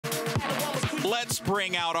let's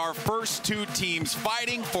bring out our first two teams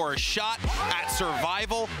fighting for a shot at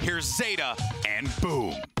survival. Here's Zeta and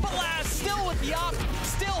Boom. But last, still with the up,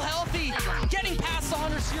 still healthy, getting past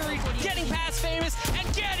Honor Series, getting past Famous,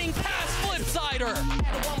 and getting past Flipsider.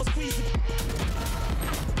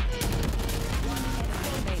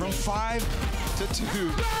 From 5 to 2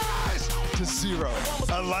 to 0.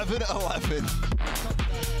 11-11.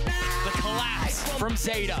 The collapse from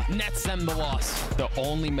Zeta nets them the loss. The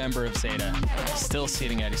only member of Zeta still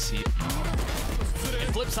sitting at his seat.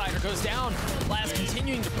 And Flipsider goes down. Last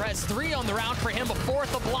continuing to press 3 on the round for him, a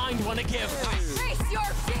fourth, a blind one to give. Face your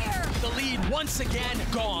fear! The lead once again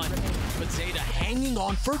gone. But Zeta hanging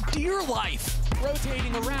on for dear life.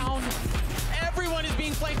 Rotating around. Everyone is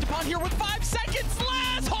being flanked upon here with 5 seconds.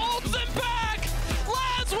 Laz holds them back!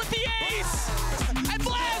 Laz with the ace! And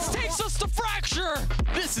Laz takes us to Fracture!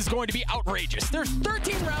 This is going to be outrageous. There's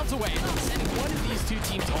 13 rounds away, sending one of these two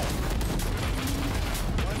teams home.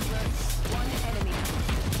 One enemy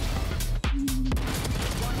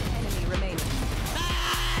remaining.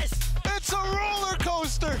 It's a roller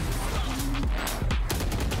coaster.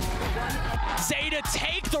 Zeta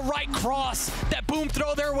take the right cross that Boom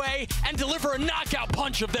throw their way and deliver a knockout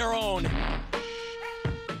punch of their own.